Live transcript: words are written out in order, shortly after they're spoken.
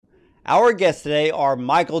Our guests today are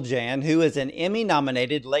Michael Jann, who is an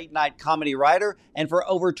Emmy-nominated late-night comedy writer and for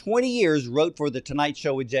over 20 years wrote for The Tonight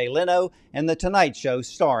Show with Jay Leno and The Tonight Show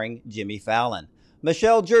starring Jimmy Fallon.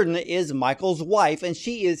 Michele Jourdan is Michael's wife, and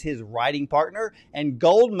she is his writing partner and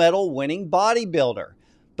gold medal winning bodybuilder.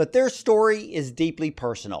 But their story is deeply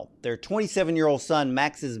personal. Their 27-year-old son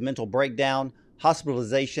Max's mental breakdown,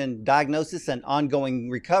 hospitalization, diagnosis, and ongoing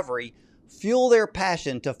recovery fuel their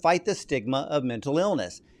passion to fight the stigma of mental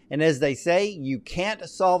illness. And as they say, you can't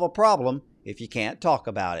solve a problem if you can't talk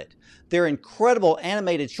about it. Their incredible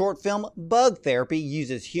animated short film, Bug Therapy,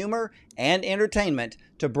 uses humor and entertainment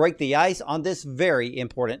to break the ice on this very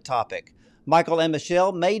important topic. Michael and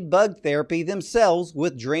Michele made Bug Therapy themselves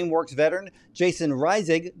with DreamWorks veteran Jason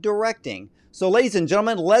Reisig directing. So ladies and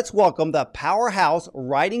gentlemen, let's welcome the powerhouse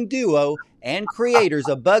writing duo and creators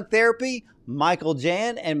of Bug Therapy, Michael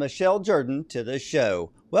Jann and Michele Jourdan, to the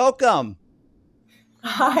show. Welcome.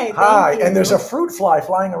 Hi. Hi, and there's a fruit fly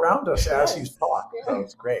flying around us as you talk, so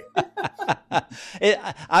it's great.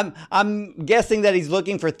 I'm guessing that he's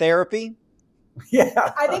looking for therapy.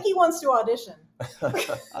 Yeah. I think he wants to audition.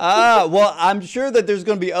 Well, I'm sure that there's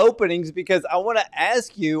going to be openings because I want to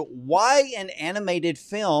ask you, why an animated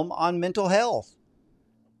film on mental health?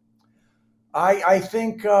 I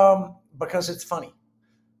think because it's funny.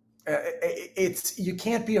 You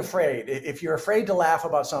can't be afraid. If you're afraid to laugh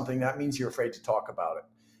about something, that means you're afraid to talk about it.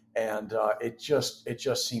 And it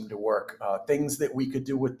just seemed to work. Things that we could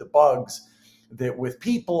do with the bugs that with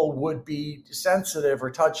people would be sensitive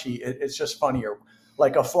or touchy. It's just funnier.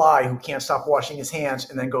 Like a fly who can't stop washing his hands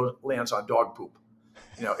and then lands on dog poop.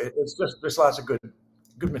 You know, it's just, there's lots of good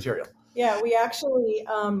material. Yeah, we actually,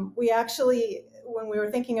 when we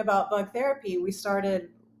were thinking about bug therapy, we started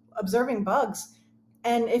observing bugs.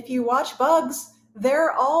 And if you watch bugs,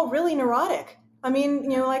 they're all really neurotic. I mean,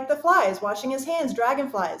 you know, like the flies, washing his hands,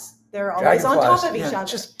 dragonflies. They're always on top of each other.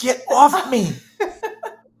 Just get off me.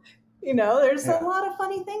 You know, there's a lot of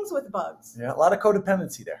funny things with bugs. Yeah, a lot of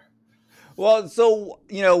codependency there. Well, so,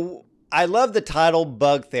 you know, I love the title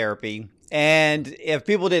Bug Therapy. And if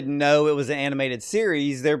people didn't know it was an animated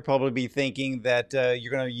series, they'd probably be thinking that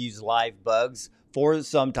you're going to use live bugs for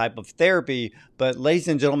some type of therapy. But ladies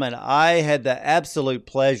and gentlemen, I had the absolute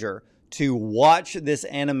pleasure to watch this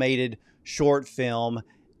animated short film.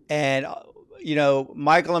 And, you know,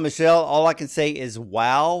 Michael and Michele, all I can say is,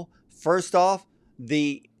 wow. First off,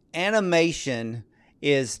 the animation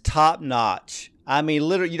is top notch. I mean,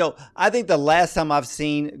 literally, you know, I think the last time I've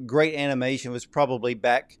seen great animation was probably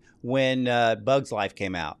back when Bug's Life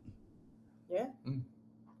came out. Yeah.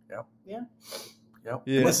 Yep. Yeah. Yep.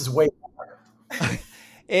 Yeah. This is way better.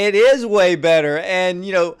 It is way better. And,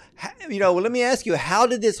 you know, let me ask you, how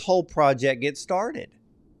did this whole project get started?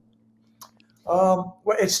 Well,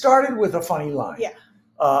 it started with a funny line. Yeah.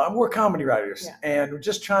 We're comedy writers, and we're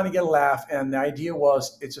just trying to get a laugh. And the idea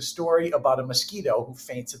was, it's a story about a mosquito who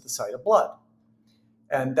faints at the sight of blood.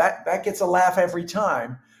 And that gets a laugh every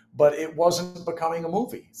time, but it wasn't becoming a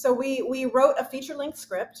movie. So we wrote a feature-length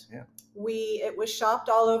script. Yeah. It was shopped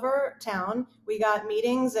all over town. We got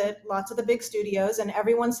meetings at lots of the big studios, and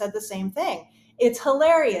everyone said the same thing. It's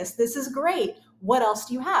hilarious. This is great. What else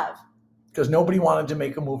do you have? Because nobody wanted to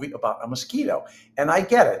make a movie about a mosquito. And I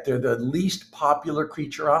get it. They're the least popular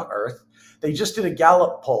creature on Earth. They just did a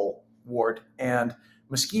Gallup poll, Ward, and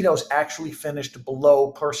mosquitoes actually finished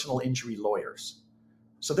below personal injury lawyers.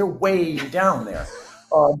 So they're way down there.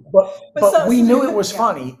 But we knew it was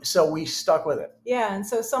funny, so we stuck with it. Yeah, and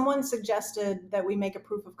so someone suggested that we make a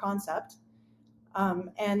proof of concept.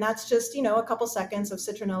 And that's just, you know, a couple seconds of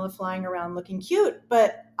citronella flying around looking cute.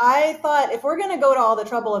 But I thought, if we're going to go to all the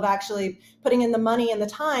trouble of actually putting in the money and the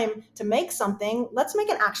time to make something, let's make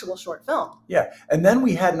an actual short film. Yeah, and then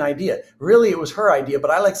we had an idea. Really, it was her idea,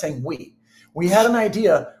 but I like saying we. We had an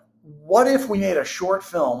idea. What if we made a short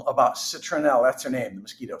film about citronella, that's her name, the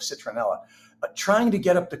mosquito, citronella, trying to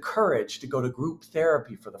get up the courage to go to group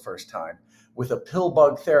therapy for the first time with a pill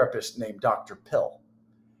bug therapist named Dr. Pill.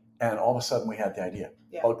 And all of a sudden we had the idea,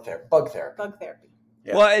 bug therapy. Bug therapy.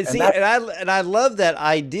 Yeah. Well, and I love that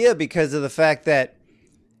idea because of the fact that,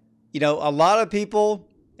 you know, a lot of people,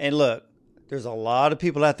 and look, there's a lot of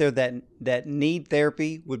people out there that need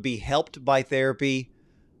therapy, would be helped by therapy,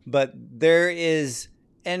 but there is,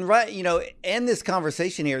 and right, you know, in this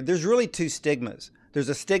conversation here, there's really two stigmas. There's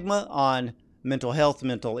a stigma on mental health,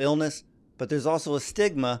 mental illness, but there's also a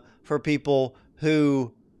stigma for people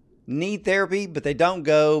who need therapy, but they don't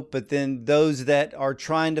go. But then those that are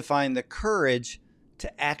trying to find the courage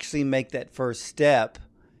to actually make that first step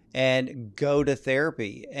and go to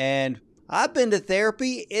therapy. And I've been to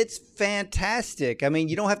therapy. It's fantastic. I mean,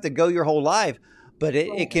 you don't have to go your whole life, but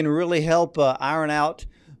it can really help iron out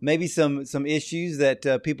maybe some issues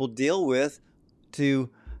that people deal with to,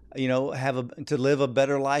 to live a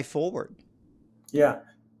better life forward. Yeah.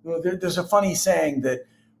 Well, there's a funny saying that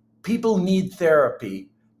people need therapy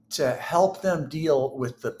to help them deal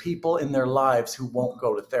with the people in their lives who won't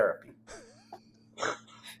go to therapy.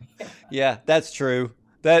 Yeah, that's true.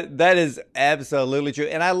 That is absolutely true.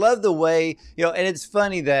 And I love the way, and it's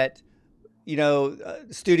funny that,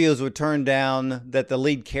 studios would turn down that the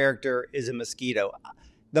lead character is a mosquito.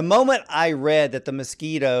 The moment I read that the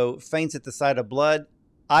mosquito faints at the sight of blood,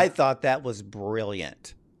 I thought that was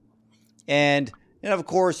brilliant. And of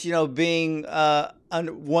course, being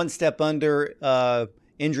one step under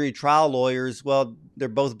injury trial lawyers, well, they're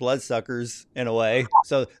both bloodsuckers in a way,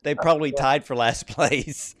 so they probably tied for last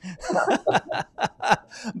place.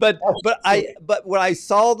 but when I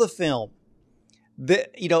saw the film,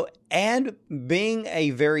 and being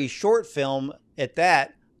a very short film at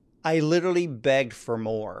that, I literally begged for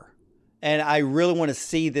more. And I really want to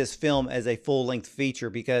see this film as a full-length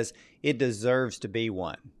feature because it deserves to be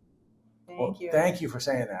one. Thank you. Thank you for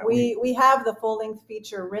saying that. We have the full-length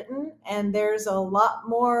feature written, and there's a lot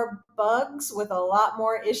more bugs with a lot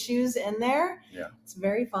more issues in there. Yeah. It's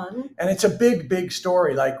very fun. And it's a big, big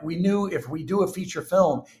story. Like, we knew if we do a feature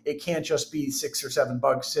film, it can't just be 6 or 7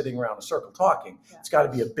 bugs sitting around a circle talking. Yeah. It's got to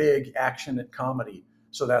be a big action and comedy.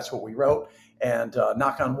 So that's what we wrote. And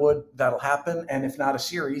knock on wood, that'll happen. And if not a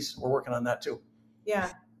series, we're working on that too. Yeah.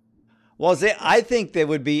 Well, I think that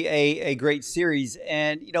would be a great series.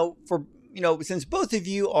 And, since both of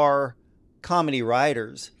you are comedy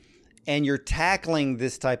writers and you're tackling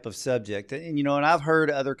this type of subject, and I've heard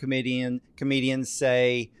other comedians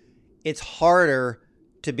say it's harder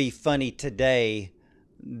to be funny today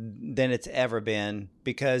than it's ever been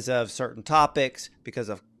because of certain topics, because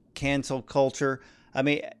of cancel culture. I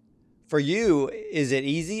mean, for you, is it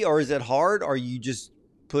easy or is it hard, or you just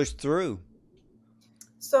push through?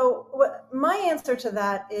 So my answer to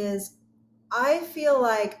that is, I feel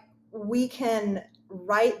like we can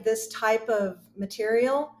write this type of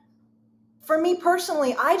material. For me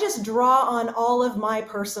personally, I just draw on all of my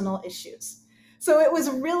personal issues. So it was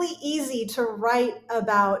really easy to write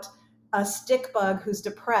about a stick bug who's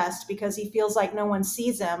depressed because he feels like no one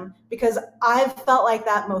sees him, because I've felt like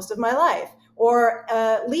that most of my life. Or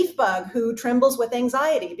a leaf bug who trembles with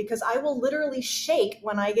anxiety because I will literally shake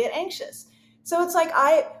when I get anxious. So it's like,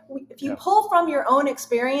 if you pull from your own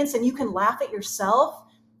experience and you can laugh at yourself,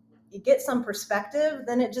 you get some perspective,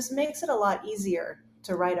 then it just makes it a lot easier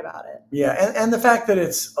to write about it. Yeah, and the fact that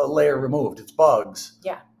it's a layer removed, it's bugs.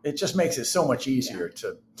 Yeah. It just makes it so much easier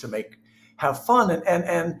to have fun.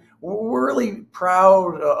 And we're really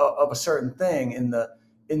proud of a certain thing in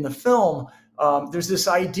the film. There's this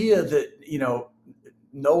idea that,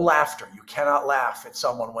 no laughter. You cannot laugh at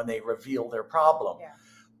someone when they reveal their problem. Yeah.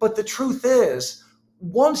 But the truth is,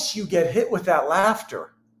 once you get hit with that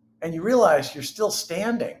laughter and you realize you're still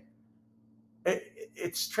standing,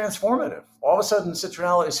 it's transformative. All of a sudden,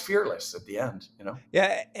 Citronella is fearless at the end,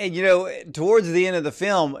 Yeah, and towards the end of the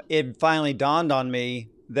film, it finally dawned on me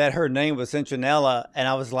that her name was Citronella, and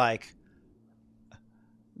I was like,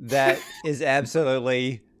 that is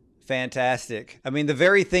absolutely fantastic. I mean, the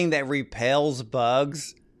very thing that repels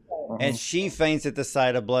bugs, and she faints at the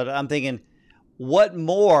sight of blood. I'm thinking, what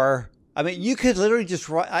more? I mean, you could literally just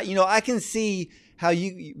write, I can see how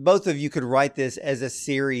both of you could write this as a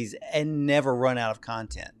series and never run out of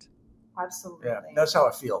content. Absolutely. Yeah, that's how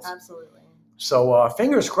it feels. Absolutely. So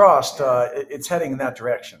fingers crossed, it's heading in that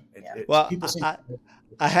direction.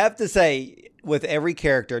 I have to say, with every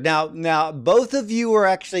character, now both of you are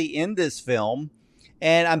actually in this film,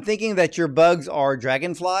 and I'm thinking that your bugs are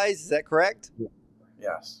dragonflies. Is that correct?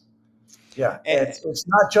 Yes. Yeah, it's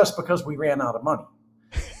not just because we ran out of money.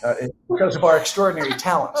 It's because of our extraordinary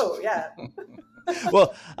talents. Oh, yeah.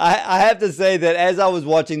 Well, I have to say that as I was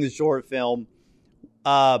watching the short film,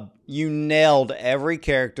 you nailed every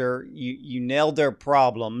character. You nailed their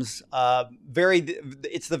problems.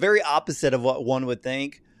 It's the very opposite of what one would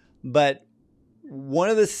think. But one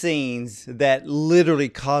of the scenes that literally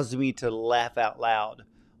caused me to laugh out loud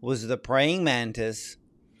was the praying mantis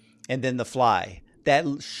and then the fly. That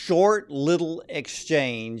short little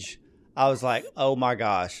exchange, I was like, oh my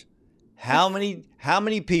gosh, how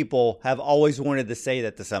many people have always wanted to say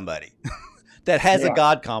that to somebody that has a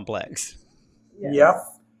God complex? Yes.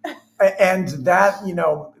 Yep. And that,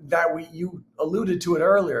 you alluded to it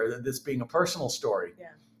earlier, that this being a personal story.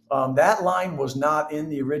 Yeah. That line was not in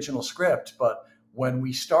the original script, but when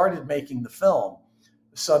we started making the film,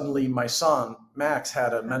 suddenly my son, Max,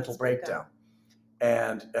 had a mental breakdown.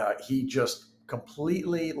 And he just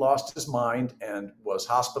completely lost his mind and was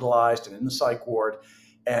hospitalized and in the psych ward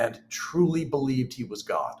and truly believed he was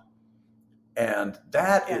God. And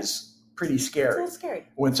that is pretty scary. It's a little scary.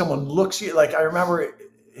 When someone looks at you, like I remember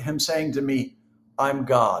him saying to me, "I'm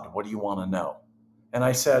God. What do you want to know?" And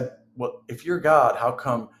I said, "Well, if you're God, how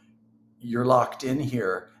come you're locked in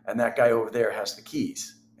here and that guy over there has the keys?"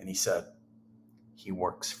 And he said, "He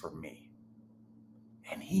works for me."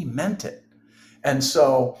 And he meant it. And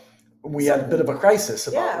so we had a bit of a crisis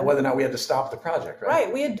about whether or not we had to stop the project, right?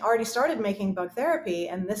 Right. We had already started making bug therapy,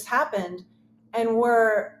 and this happened, and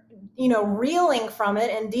we're, reeling from it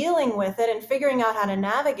and dealing with it and figuring out how to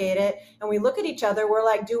navigate it. And we look at each other, we're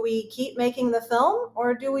like, do we keep making the film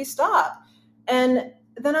or do we stop? And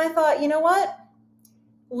then I thought, you know what?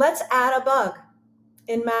 Let's add a bug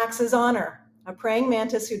in Max's honor, a praying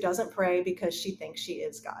mantis who doesn't pray because she thinks she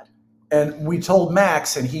is God. And we told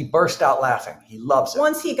Max, and he burst out laughing. He loves it.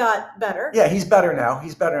 Once he got better. Yeah, he's better now.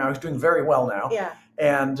 He's doing very well now. Yeah.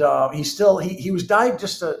 And he was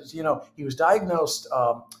diagnosed. He was diagnosed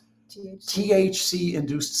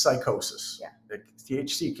THC-induced psychosis. Yeah.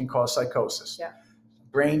 THC can cause psychosis. Yeah.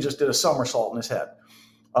 Brain just did a somersault in his head.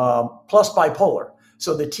 Plus bipolar.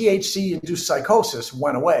 So the THC-induced psychosis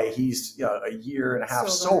went away. He's a year and a half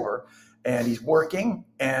sober, and he's working.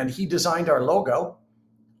 And he designed our logo.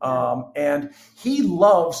 And he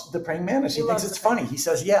loves the praying mantis. He thinks it's funny. He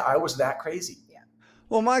says, "Yeah, I was that crazy." Yeah.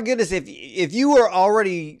 Well, my goodness, if you were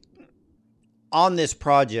already on this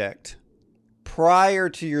project prior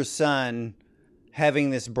to your son having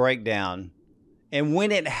this breakdown, and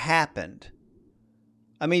when it happened,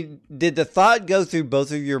 I mean, did the thought go through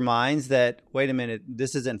both of your minds that, wait a minute,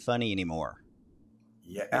 this isn't funny anymore?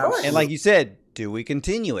 Yeah, absolutely. And like you said, do we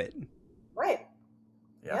continue it? Right.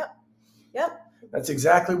 Yeah. Yep. That's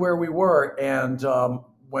exactly where we were. And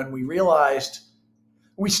when we realized,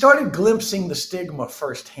 we started glimpsing the stigma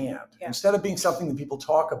firsthand. Yeah. Instead of being something that people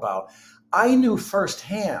talk about, I knew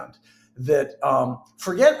firsthand that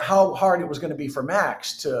forget how hard it was going to be for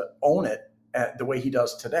Max to own it the way he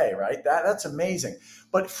does today, right? That's amazing.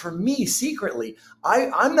 But for me, secretly,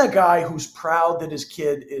 I'm the guy who's proud that his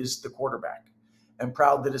kid is the quarterback and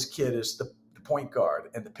proud that his kid is the point guard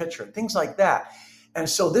and the pitcher and things like that. And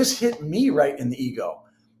so this hit me right in the ego.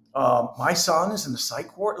 My son is in the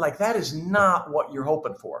psych ward. Like, that is not what you're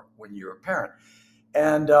hoping for when you're a parent.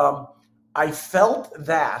 And I felt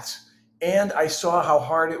that, and I saw how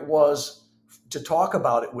hard it was to talk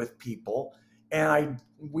about it with people. And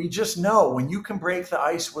we just know when you can break the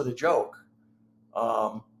ice with a joke,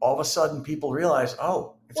 all of a sudden people realize,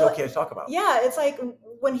 oh, it's okay to talk about it. Yeah, it's like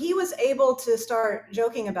when he was able to start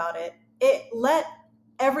joking about it, it let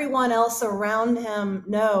everyone else around him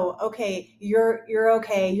know, okay, you're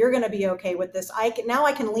okay. You're going to be okay with this. Now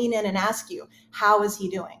I can lean in and ask you, how is he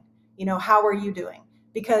doing? How are you doing?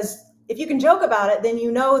 Because if you can joke about it, then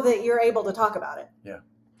you know that you're able to talk about it. Yeah.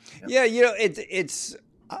 It's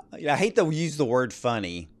I hate to use the word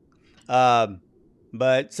funny,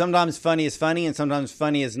 but sometimes funny is funny and sometimes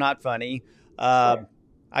funny is not funny. Sure.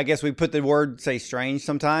 I guess we put the word, say, strange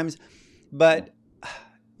sometimes, but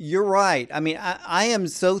you're right. I mean, I am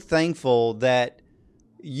so thankful that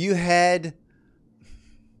you had,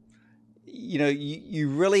 you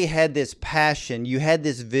really had this passion, you had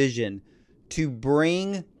this vision to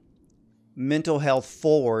bring mental health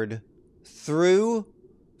forward through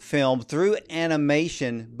film, through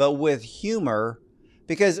animation, but with humor.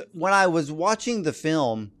 Because when I was watching the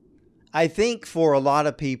film, I think for a lot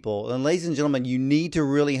of people, and ladies and gentlemen, you need to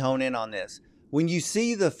really hone in on this. When you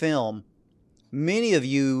see the film, many of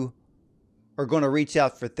you are going to reach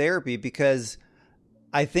out for therapy because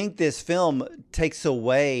I think this film takes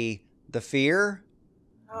away the fear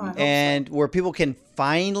and where people can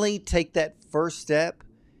finally take that first step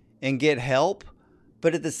and get help.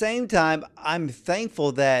 But at the same time, I'm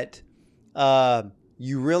thankful that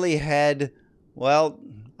you really had,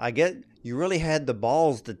 you really had the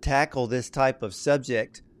balls to tackle this type of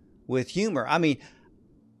subject with humor. I mean,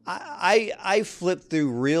 I flip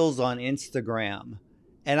through reels on Instagram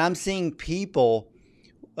and I'm seeing people,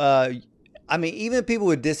 even people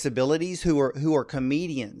with disabilities who are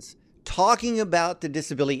comedians talking about the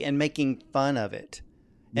disability and making fun of it.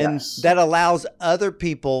 And that allows other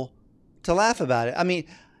people to laugh about it. I mean,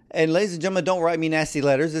 and ladies and gentlemen, don't write me nasty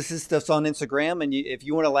letters. This is stuff's on Instagram. And if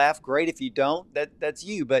you want to laugh, great. If you don't, that's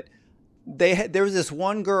you. But there was this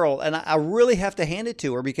one girl, and I really have to hand it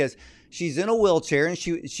to her because she's in a wheelchair and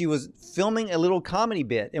she was filming a little comedy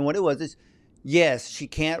bit. And what it was is, yes, she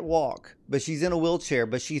can't walk, but she's in a wheelchair,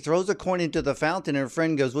 but she throws a coin into the fountain and her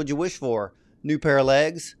friend goes, "What'd you wish for? New pair of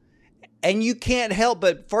legs?" And you can't help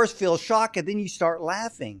but first feel shock and then you start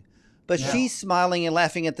laughing. but Yeah. she's smiling and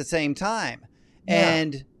laughing at the same time. Yeah.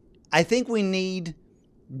 And I think we need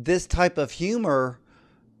this type of humor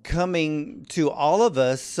coming to all of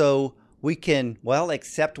us so we can, well,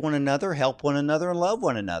 accept one another, help one another, and love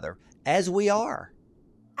one another as we are.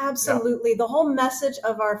 Absolutely. The whole message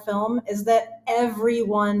of our film is that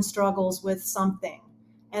everyone struggles with something,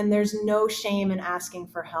 and there's no shame in asking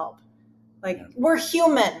for help. Like, we're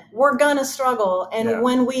human, we're gonna struggle. And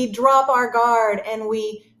when we drop our guard and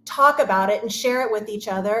we talk about it and share it with each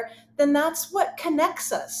other, then that's what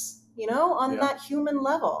connects us, on that human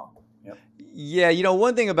level. Yeah,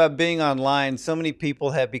 one thing about being online, so many people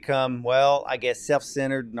have become, well, I guess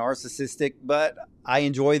self-centered, narcissistic, but I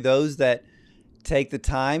enjoy those that take the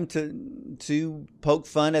time to poke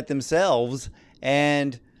fun at themselves.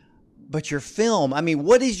 But your film, I mean,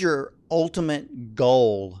 what is your ultimate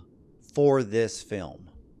goal for this film?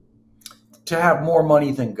 To have more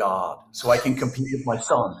money than God, so I can compete with my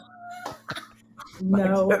son.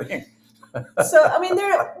 No. So, I mean,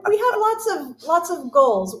 we have lots of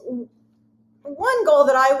goals. One goal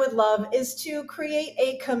that I would love is to create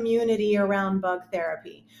a community around bug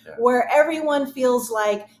therapy, where everyone feels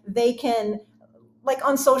like they can, like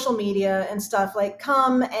on social media and stuff, like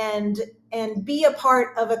come and be a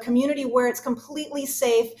part of a community where it's completely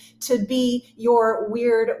safe to be your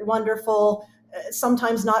weird, wonderful,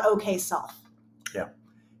 sometimes not okay self. Yeah.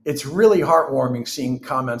 It's really heartwarming seeing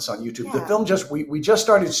comments on YouTube. Yeah. The film we just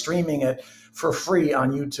started streaming it for free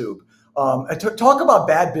on YouTube. Talk about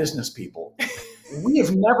bad business, people. We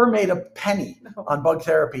have never made a penny on bug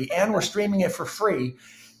therapy, and we're streaming it for free.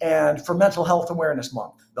 And for Mental Health Awareness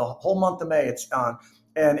Month, the whole month of May, it's on.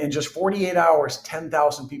 And in just 48 hours,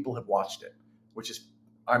 10,000 people have watched it, which is,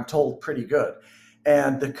 I'm told, pretty good.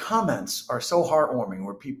 And the comments are so heartwarming,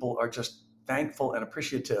 where people are just thankful and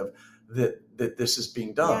appreciative that this is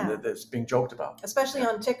being done, that it's being joked about. Especially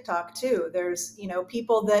on TikTok too. There's,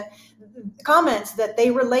 people that comments that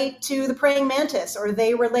they relate to the praying mantis, or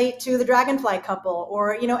they relate to the dragonfly couple,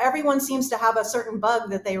 or, everyone seems to have a certain bug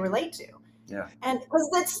that they relate to. Yeah. And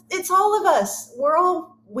because it's all of us. We're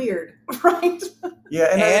all weird, right? Yeah.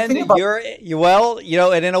 And and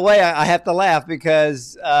in a way I have to laugh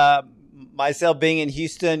because myself being in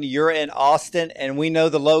Houston, you're in Austin, and we know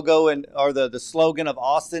the logo or the slogan of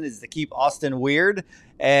Austin is to keep Austin weird.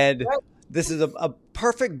 And this is a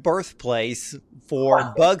perfect birthplace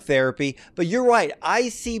for bug therapy. But you're right. I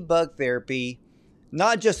see bug therapy,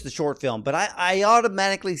 not just the short film, but I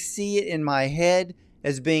automatically see it in my head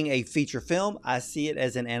as being a feature film. I see it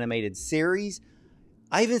as an animated series.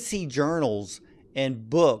 I even see journals and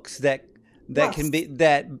books that can be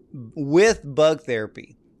that with bug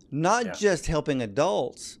therapy. Not just helping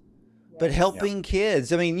adults, but helping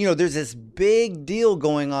kids. I mean, there's this big deal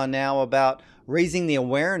going on now about raising the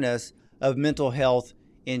awareness of mental health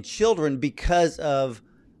in children because of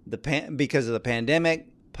the pandemic,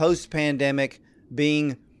 post-pandemic,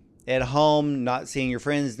 being at home, not seeing your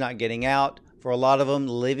friends, not getting out. For a lot of them,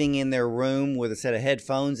 living in their room with a set of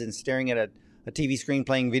headphones and staring at a TV screen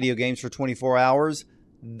playing video games for 24 hours.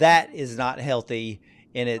 That is not healthy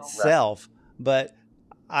in itself. But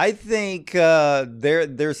I think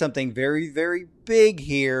there's something very, very big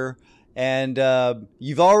here. And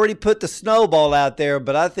you've already put the snowball out there,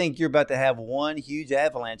 but I think you're about to have one huge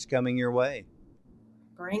avalanche coming your way.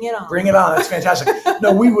 Bring it on. Bring it on. That's fantastic.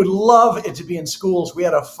 No, we would love it to be in schools. We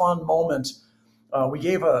had a fun moment.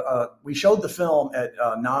 We showed the film at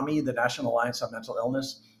NAMI, the National Alliance on Mental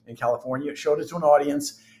Illness in California. Showed it to an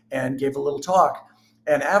audience and gave a little talk.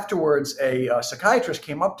 And afterwards, a psychiatrist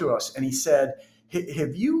came up to us and he said,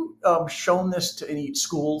 have you shown this to any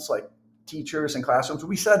schools, like teachers and classrooms?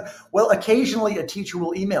 We said, well, occasionally a teacher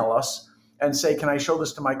will email us and say, can I show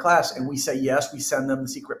this to my class? And we say, yes. We send them the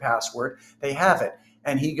secret password. They have it.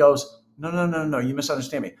 And he goes, no, you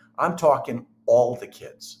misunderstand me. I'm talking all the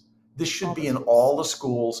kids. This should be in all the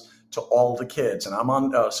schools to all the kids. And I'm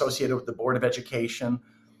associated with the Board of Education.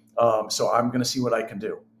 So I'm going to see what I can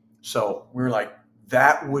do. So we were like,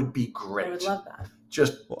 that would be great. I would love that.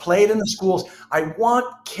 Just play it in the schools. I want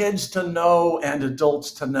kids to know and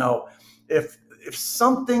adults to know if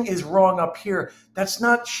something is wrong up here, that's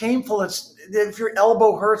not shameful. It's if your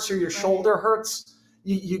elbow hurts or your shoulder hurts,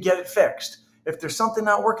 you get it fixed. If there's something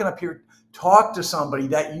not working up here, talk to somebody.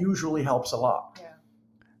 That usually helps a lot.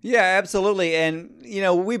 Yeah, absolutely. And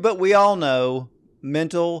we all know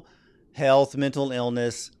mental health, mental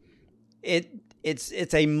illness. It's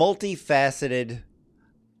a multifaceted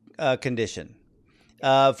condition.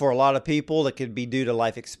 For a lot of people, it could be due to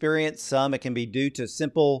life experience. Some, it can be due to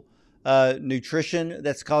simple nutrition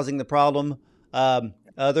that's causing the problem.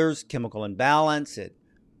 Others, chemical imbalance.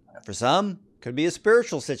 For some, could be a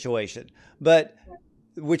spiritual situation, but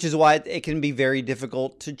which is why it can be very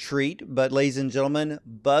difficult to treat. But ladies and gentlemen,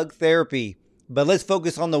 bug therapy. But let's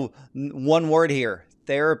focus on the one word here,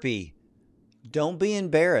 therapy. Don't be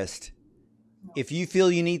embarrassed. If you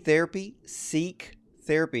feel you need therapy, seek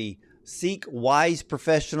therapy. Seek wise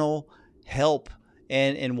professional help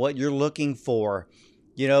and what you're looking for.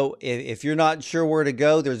 You know, if you're not sure where to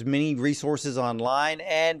go, there's many resources online.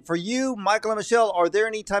 And for you, Michael and Michele, are there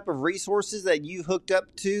any type of resources that you hooked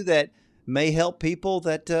up to that may help people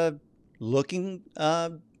that looking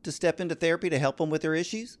to step into therapy to help them with their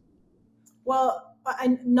issues? Well,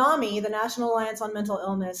 NAMI, the National Alliance on Mental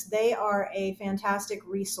Illness, they are a fantastic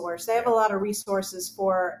resource. They have a lot of resources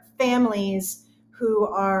for families who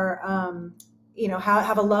are,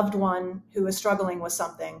 have a loved one who is struggling with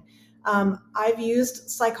something. I've used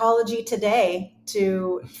Psychology Today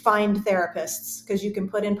to find therapists because you can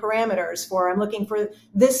put in parameters for, I'm looking for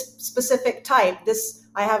this specific type,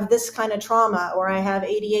 I have this kind of trauma, or I have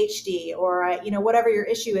ADHD, or whatever your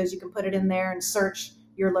issue is, you can put it in there and search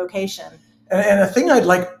your location. And a thing I'd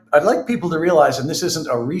like people to realize, and this isn't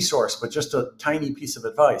a resource, but just a tiny piece of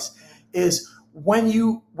advice, is when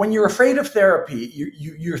you're afraid of therapy,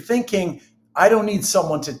 you're thinking, I don't need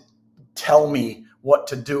someone to tell me what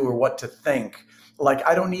to do or what to think. Like,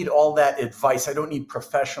 I don't need all that advice. I don't need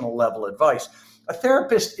professional level advice. A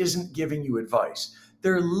therapist isn't giving you advice.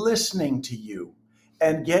 They're listening to you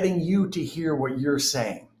and getting you to hear what you're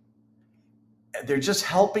saying. They're just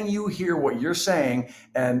helping you hear what you're saying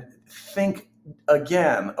and think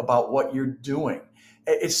again about what you're doing.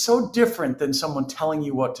 It's so different than someone telling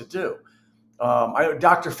you what to do.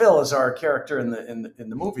 Dr. Phil is our character in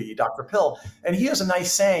the movie, Dr. Pill, and he has a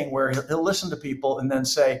nice saying where he'll listen to people and then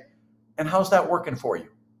say, "And how's that working for you?"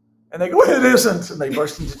 And they go, "It isn't," and they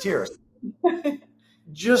burst into tears.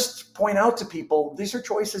 Just point out to people, these are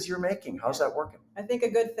choices you're making. How's that working? I think a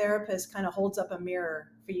good therapist kind of holds up a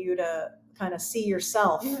mirror for you to kind of see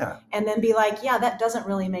yourself and then be like, yeah, that doesn't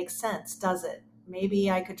really make sense, does it?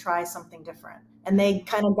 Maybe I could try something different. And they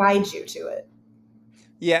kind of guide you to it.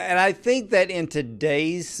 Yeah, and I think that in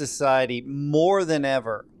today's society, more than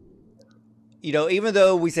ever, even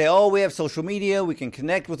though we say, oh, we have social media, we can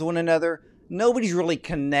connect with one another, nobody's really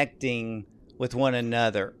connecting with one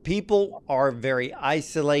another. People are very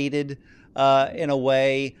isolated in a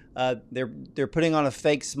way. They're putting on a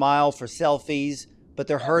fake smile for selfies, but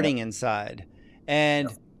they're hurting inside. And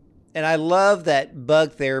I love that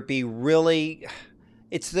bug therapy really,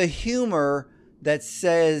 it's the humor that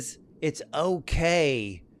says it's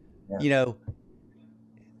okay.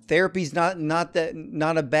 Therapy's not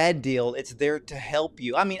a bad deal. It's there to help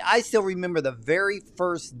you. I mean, I still remember the very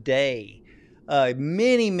first day,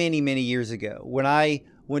 many years ago, when I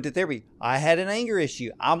went to therapy. I had an anger issue.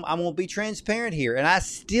 I'm going to be transparent here. And I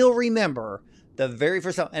still remember the very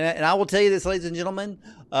first time. And I will tell you this, ladies and gentlemen,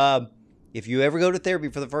 if you ever go to therapy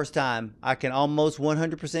for the first time, I can almost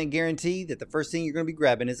 100% guarantee that the first thing you're going to be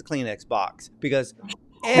grabbing is a Kleenex box, because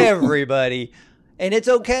everybody, and it's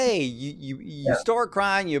okay. You start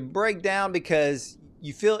crying, you break down because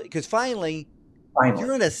finally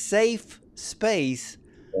you're in a safe space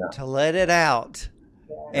to let it out.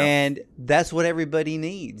 And that's what everybody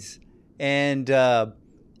needs. And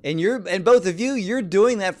both of you, you're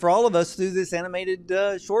doing that for all of us through this animated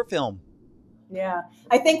short film. Yeah.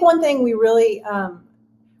 I think one thing we really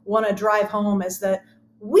want to drive home is that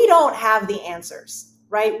we don't have the answers,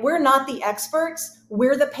 right? We're not the experts.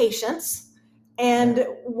 We're the patients. And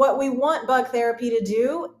what we want bug therapy to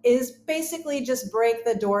do is basically just break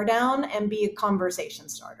the door down and be a conversation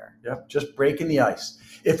starter. Yep, just breaking the ice.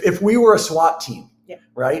 If we were a SWAT team,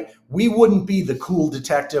 right, we wouldn't be the cool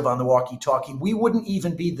detective on the walkie-talkie. We wouldn't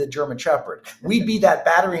even be the German Shepherd. We'd be that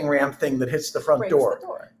battering ram thing that hits the front door.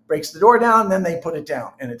 Breaks the door down, and then they put it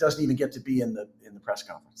down, and it doesn't even get to be in the press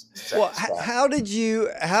conference. Well, how did you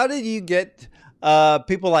get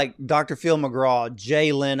people like Dr. Phil McGraw,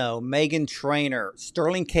 Jay Leno, Meghan Trainor,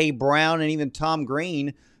 Sterling K. Brown, and even Tom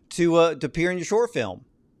Green to appear in your short film?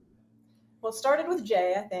 Well, it started with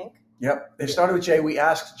Jay, I think. Yep. It started with Jay. We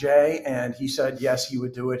asked Jay, and he said, yes, he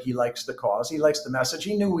would do it. He likes the cause. He likes the message.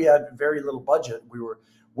 He knew we had very little budget. We were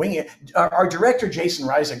winging it. Our director, Jason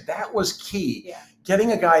Reisig, that was key. Yeah.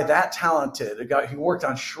 Getting a guy that talented, a guy who worked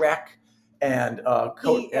on Shrek and he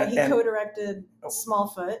co-directed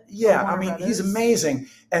Smallfoot. Yeah, I mean, he's amazing.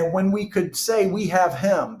 And when we could say we have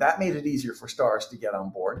him, that made it easier for stars to get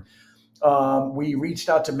on board. We reached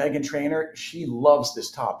out to Meghan Trainor. She loves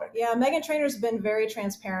this topic. Yeah, Meghan Trainor's been very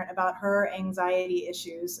transparent about her anxiety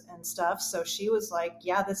issues and stuff. So she was like,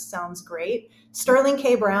 yeah, this sounds great. Sterling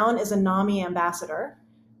K. Brown is a NAMI ambassador.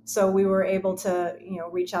 So we were able to,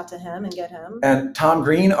 reach out to him and get him. And Tom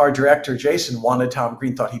Green, our director, Jason, wanted Tom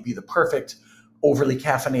Green, thought he'd be the perfect overly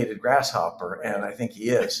caffeinated grasshopper, and I think he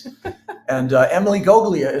is. And Emily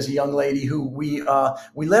Goglia is a young lady who we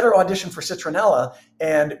let her audition for Citronella,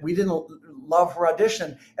 and we didn't love her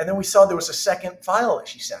audition. And then we saw there was a second file that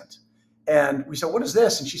she sent. And we said, what is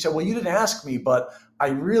this? And she said, well, you didn't ask me, but I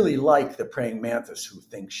really like the praying mantis who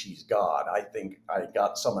thinks she's God. I think I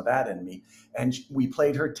got some of that in me. And we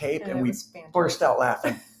played her tape, and we burst out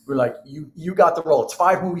laughing. We're like, you got the role. It's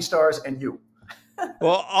 5 movie stars and you.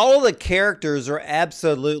 Well, all of the characters are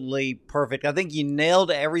absolutely perfect. I think you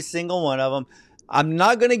nailed every single one of them. I'm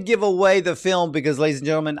not going to give away the film because, ladies and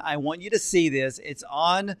gentlemen, I want you to see this. It's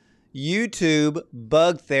on YouTube,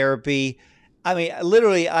 Bug Therapy. I mean,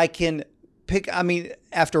 literally, after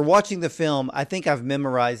watching the film, I think I've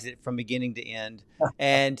memorized it from beginning to end.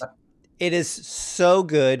 And it is so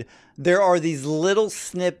good. There are these little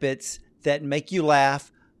snippets that make you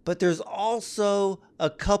laugh, but there's also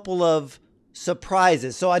a couple of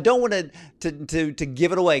surprises. So I don't want to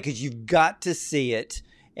give it away because you've got to see it.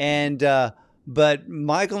 And but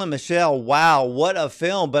Michael and Michele, wow, what a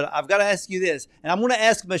film. But I've got to ask you this, and I'm going to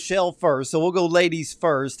ask Michele first. So we'll go ladies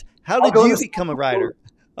first. How did you become a writer?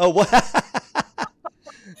 Oh, what?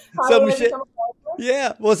 So Michele,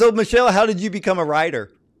 yeah. Well, so Michele, how did you become a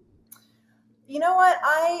writer? You know what?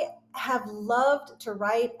 I have loved to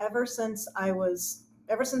write ever since I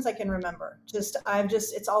can remember.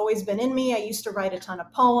 It's always been in me. I used to write a ton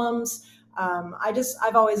of poems.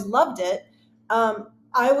 I've always loved it.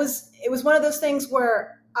 It was one of those things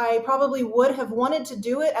where I probably would have wanted to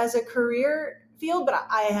do it as a career field, but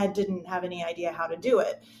I didn't have any idea how to do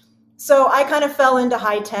it. So I kind of fell into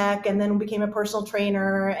high tech and then became a personal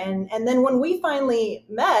trainer. And then when we finally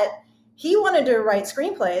met, he wanted to write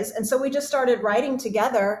screenplays. And so we just started writing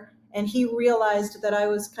together, and he realized that I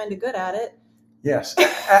was kind of good at it. Yes.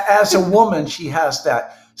 As a woman, she has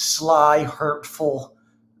that sly, hurtful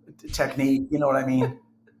technique. You know what I mean?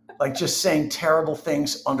 Like just saying terrible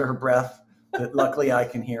things under her breath that luckily I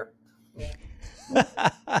can hear.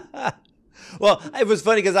 Well, it was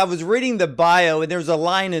funny because I was reading the bio, and there's a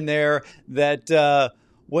line in there that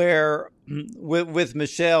where with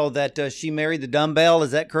Michele that she married the dumbbell.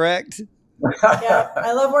 Is that correct? Yeah,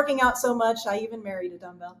 I love working out so much. I even married a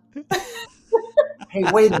dumbbell. Hey,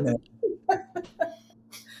 wait a minute.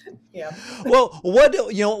 Yeah. Well,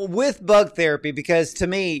 with Bug Therapy, because to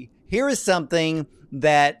me, here is something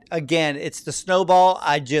that, again, it's the snowball.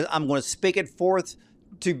 I'm going to speak it forth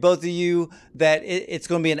to both of you that it's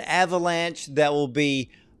going to be an avalanche that will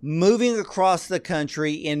be moving across the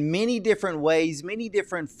country in many different ways, many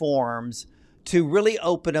different forms, to really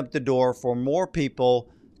open up the door for more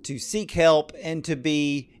people to seek help and to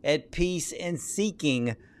be at peace in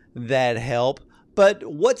seeking that help. But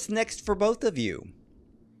what's next for both of you?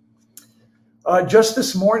 Just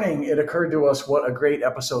this morning, it occurred to us what a great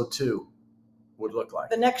episode 2 would look like.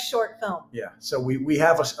 The next short film. Yeah. So we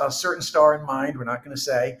have a certain star in mind. We're not going to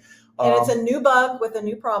say. And it's a new bug with a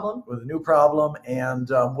new problem. And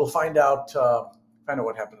we'll find out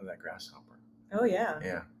what happened to that grasshopper. Oh, yeah.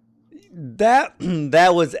 Yeah.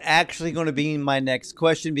 That was actually going to be my next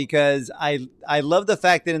question, because I love the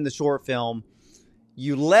fact that in the short film,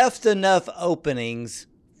 you left enough openings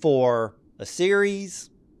for a series,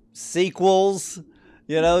 sequels,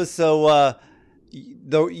 so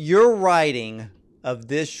your writing of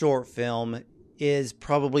this short film is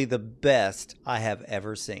probably the best I have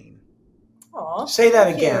ever seen. Aww, Say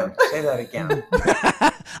that again. Say that again.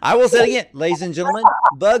 I will say it again. Ladies and gentlemen,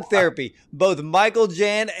 Bug Therapy. Both Michael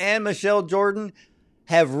Jann and Michele Jourdan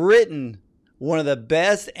have written one of the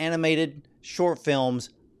best animated short films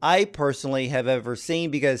I personally have ever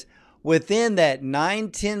seen, because within that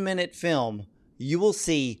 9-10 minute film, you will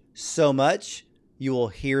see so much, you will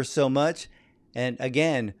hear so much. And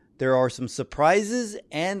again, there are some surprises.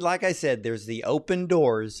 And like I said, there's the open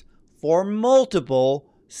doors for multiple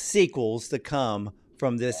sequels to come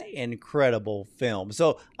from this incredible film.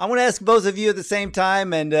 So I'm going to ask both of you at the same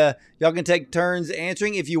time, and y'all can take turns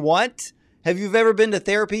answering if you want. Have you ever been to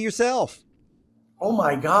therapy yourself? Oh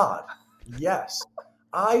my God. Yes.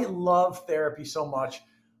 I love therapy so much.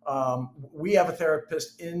 We have a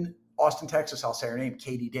therapist in Austin, Texas, I'll say her name,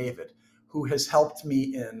 Katie David, who has helped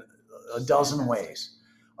me in a dozen ways.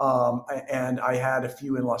 And I had a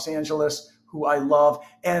few in Los Angeles who I love.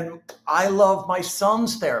 And I love my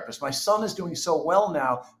son's therapist. My son is doing so well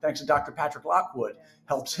now, thanks to Dr. Patrick Lockwood,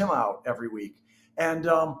 helps him out every week. And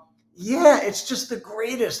it's just the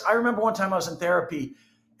greatest. I remember one time I was in therapy,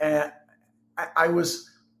 and I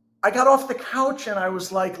got off the couch and I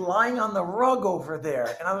was like lying on the rug over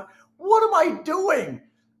there. And I'm like, what am I doing?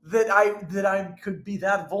 that I could be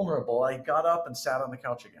that vulnerable. I got up and sat on the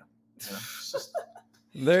couch again. It's just...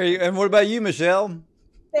 There you. And what about you, Michele?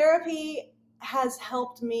 Therapy has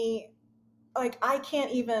helped me. Like, I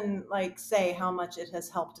can't even like say how much it has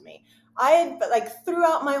helped me.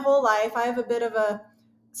 Throughout my whole life, I have a bit of a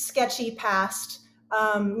sketchy past.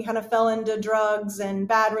 Kind of fell into drugs and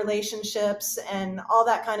bad relationships and all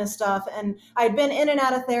that kind of stuff. And I'd been in and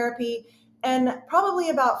out of therapy. And probably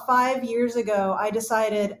about 5 years ago, I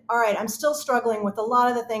decided, all right, I'm still struggling with a lot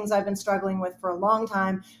of the things I've been struggling with for a long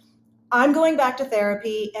time. I'm going back to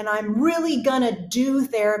therapy, and I'm really gonna do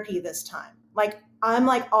therapy this time. Like, I'm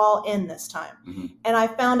like all in this time. Mm-hmm. And I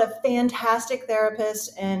found a fantastic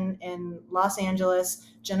therapist in Los Angeles,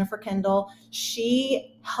 Jennifer Kendall.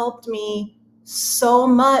 She helped me so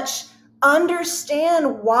much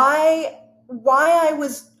understand why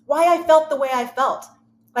I felt the way I felt.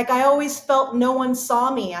 Like, I always felt no one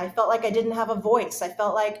saw me. I felt like I didn't have a voice. I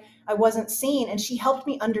felt like I wasn't seen. And she helped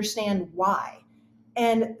me understand why.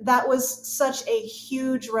 And that was such a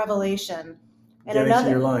huge revelation. And Get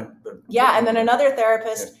into your line. Yeah. And then another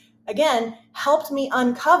therapist, again, helped me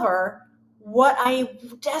uncover what I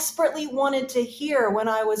desperately wanted to hear when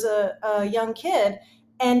I was a young kid.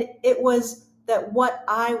 And it was that what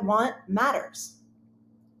I want matters.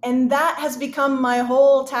 And that has become my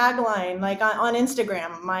whole tagline. Like, on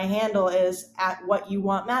Instagram, my handle is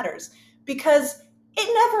 @whatyouwantmatters, because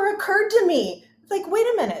it never occurred to me. Like, wait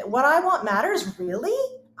a minute, what I want matters? Really?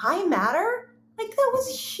 I matter? Like, that was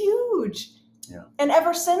huge. Yeah. And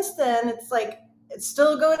ever since then, it's like,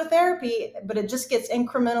 still go to therapy, but it just gets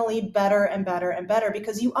incrementally better and better and better,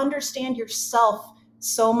 because you understand yourself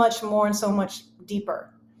so much more and so much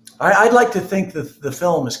deeper. I'd like to think that the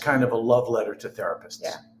film is kind of a love letter to therapists.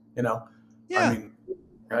 Yeah. Yeah. I mean,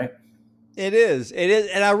 right? It is.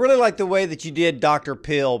 And I really like the way that you did Dr.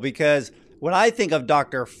 Phil, because when I think of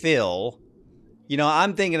Dr. Phil,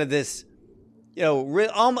 I'm thinking of this, in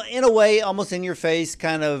a way, almost in your face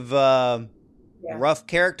kind of rough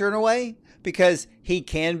character in a way, because he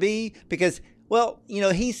can be, because,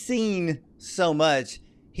 he's seen so much,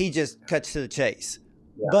 he just cuts to the chase.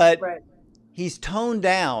 Yeah. But he's toned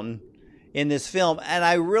down in this film. And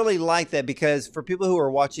I really like that, because for people who are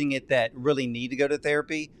watching it that really need to go to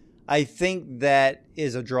therapy, I think that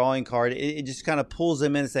is a drawing card. It just kind of pulls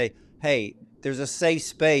them in and say, hey, there's a safe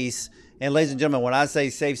space. And ladies and gentlemen, when I say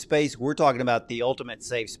safe space, we're talking about the ultimate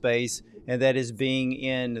safe space. And that is being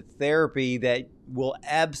in therapy that will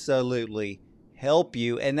absolutely help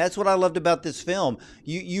you. And that's what I loved about this film.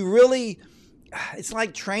 You really, it's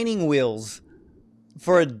like training wheels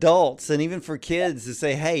for adults and even for kids to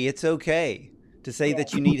say, hey, it's okay to say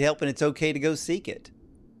that you need help, and it's okay to go seek it.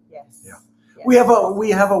 Yes. Yeah. Yes. We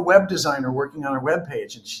have a web designer working on our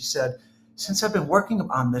webpage, and she said, since I've been working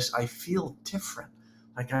on this, I feel different.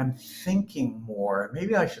 Like, I'm thinking more.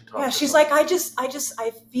 Maybe I should talk. Yeah. She's like,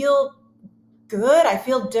 I feel good. I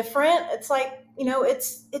feel different. It's like,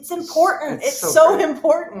 it's important. It's so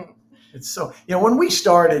important. It's so, when we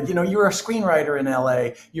started, you're a screenwriter in LA,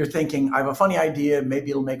 you're thinking, I have a funny idea, maybe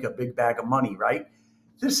it'll make a big bag of money, right?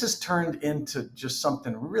 This has turned into just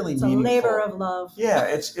something really meaningful. It's a labor of love. Yeah,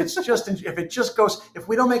 it's just, if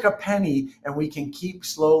we don't make a penny and we can keep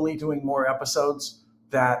slowly doing more episodes,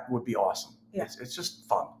 that would be awesome. Yeah. It's just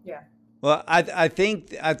fun. Yeah. Well, I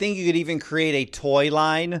think you could even create a toy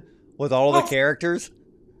line with all the characters.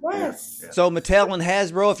 Yes. Yeah. So Mattel and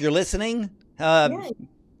Hasbro, if you're listening,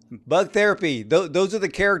 Bug Therapy, those are the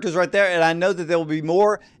characters right there. And I know that there will be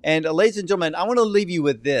more. And ladies and gentlemen, I want to leave you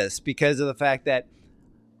with this, because of the fact that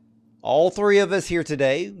all three of us here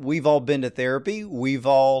today, we've all been to therapy. We've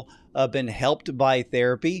all been helped by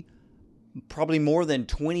therapy. Probably more than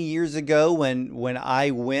 20 years ago when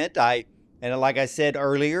I went, and like I said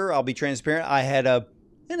earlier, I'll be transparent, I had an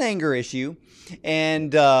anger issue.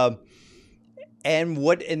 And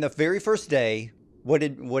what, in the very first day, what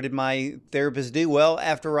did my therapist do? Well,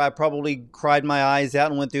 after I probably cried my eyes out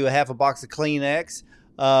and went through a half a box of Kleenex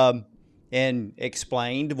and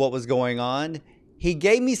explained what was going on, he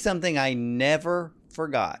gave me something I never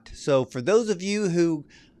forgot. So for those of you who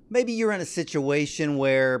maybe you're in a situation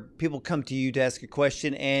where people come to you to ask a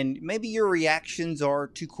question and maybe your reactions are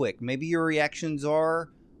too quick, maybe your reactions are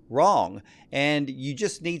wrong, and you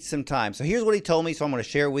just need some time. So here's what he told me, so I'm going to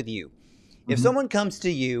share it with you. If someone comes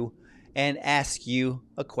to you and asks you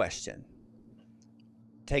a question,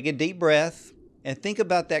 take a deep breath and think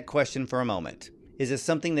about that question for a moment. Is it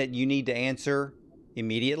something that you need to answer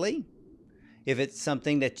immediately? If it's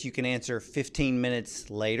something that you can answer 15 minutes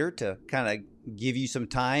later to kind of give you some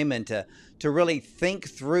time and to really think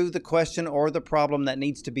through the question or the problem that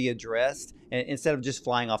needs to be addressed, instead of just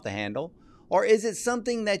flying off the handle. Or is it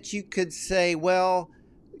something that you could say, well,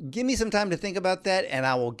 give me some time to think about that and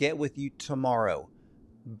I will get with you tomorrow?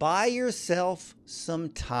 Buy yourself some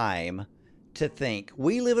time to think.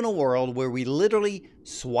 We live in a world where we literally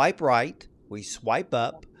swipe right, we swipe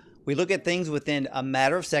up, we look at things within a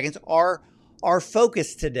matter of seconds. Our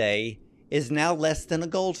focus today is now less than a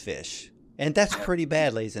goldfish. And that's pretty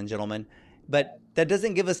bad, ladies and gentlemen. But that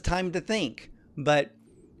doesn't give us time to think. But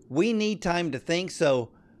we need time to think.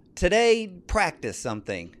 So today, practice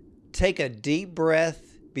something. Take a deep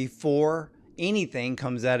breath before anything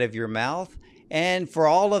comes out of your mouth. And for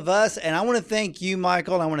all of us, and I want to thank you,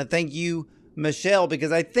 Michael, and I want to thank you, Michele,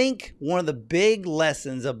 because I think one of the big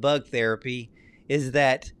lessons of bug therapy is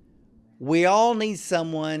that we all need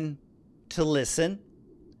someone to listen,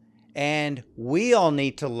 and we all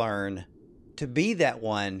need to learn to be that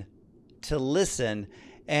one to listen.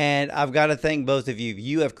 And I've got to thank both of you.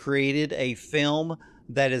 You have created a film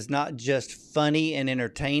that is not just funny and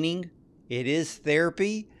entertaining. It is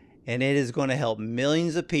therapy, and it is going to help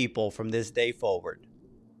millions of people from this day forward.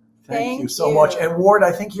 Thank you so much. And Ward,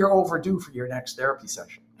 I think you're overdue for your next therapy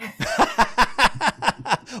session.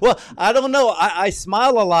 Well, I don't know. I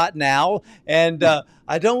smile a lot now, and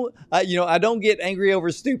I don't get angry over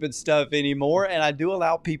stupid stuff anymore. And I do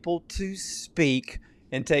allow people to speak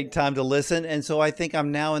and take time to listen. And so I think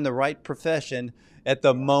I'm now in the right profession at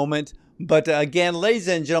the moment. But again, ladies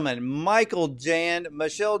and gentlemen, Michael Jann,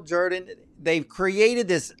 Michele Jourdan, they've created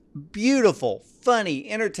this beautiful, funny,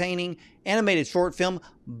 entertaining, animated short film,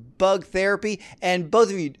 Bug Therapy. And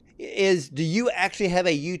both of you, do you actually have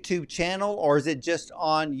a YouTube channel, or is it just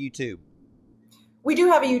on YouTube? We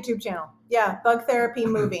do have a YouTube channel. Yeah, Bug Therapy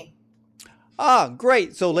Movie. Ah,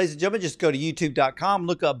 great. So ladies and gentlemen, just go to youtube.com,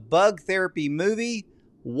 look up Bug Therapy Movie,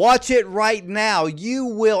 watch it right now. You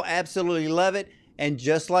will absolutely love it. And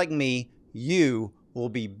just like me, you will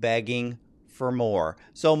be begging for more.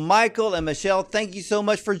 So Michael and Michele, thank you so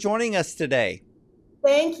much for joining us today.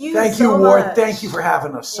 Thank you. Thank you, Ward. Thank you for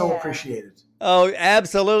having us. So appreciated. Oh,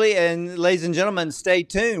 absolutely. And ladies and gentlemen, stay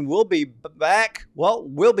tuned. We'll be back. Well,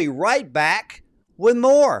 we'll be right back with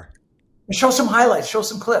more. Show some highlights. Show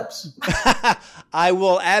some clips. I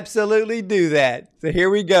will absolutely do that. So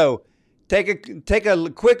here we go. Take a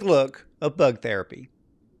quick look of Bug Therapy.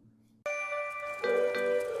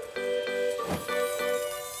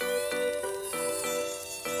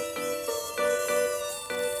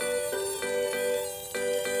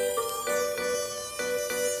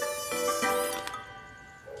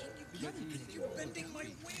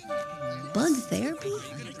 Bug therapy?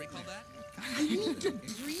 I need to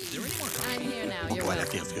breathe. I'm here now. You're Boy,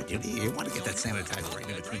 that welcome. feels good. You want to get that sanitizer right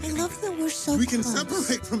in between. I love that we're so We can close.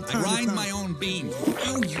 separate from I time to grind time. my own beans.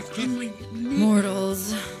 Oh, you kidding?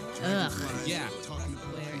 Mortals. Ugh. Yeah.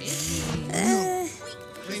 Where is he?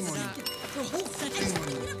 Shame on Stop. you.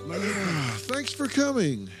 Thanks for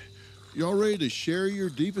coming. Y'all ready to share your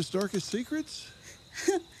deepest, darkest secrets?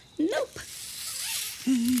 Nope.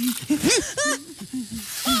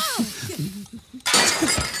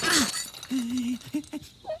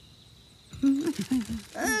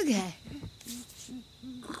 Okay.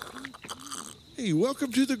 Hey,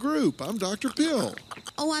 welcome to the group. I'm Dr. Pill.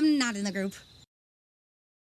 Oh, I'm not in the group.